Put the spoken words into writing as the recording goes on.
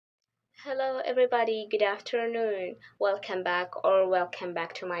Hello everybody, good afternoon. Welcome back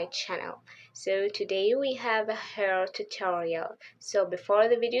to my channel. So today we have a hair tutorial. So before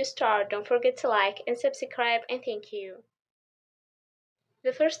the video start, don't forget to like and subscribe, and thank you.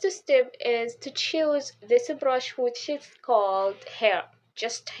 The first step is to choose this brush, which is called hair,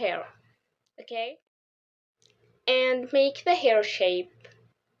 just hair, okay? And make the hair shape.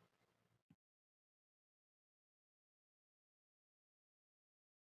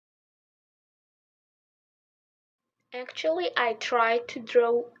 Actually, I tried to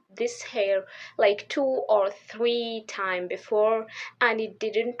draw this hair like 2 or 3 times before, and it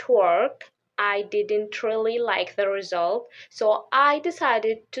didn't work. I didn't really like the result, so I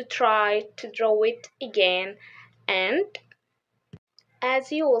decided to try to draw it again. And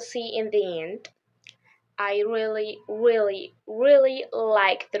as you will see in the end, I really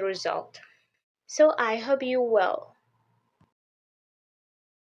like the result. So I hope you will.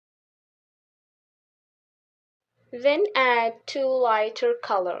 Then add 2 lighter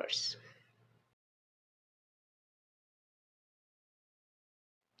colors.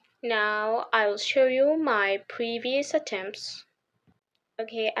 Now I'll show you my previous attempts.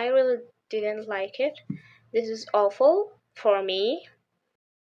 Okay, I really didn't like it. This is awful for me.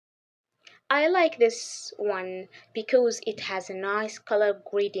 I like this one because it has a nice color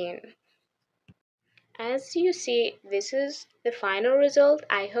gradient. As you see, this is the final result.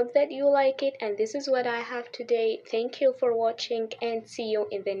 I hope that you like it, and this is what I have today. Thank you for watching, and see you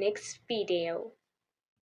in the next video.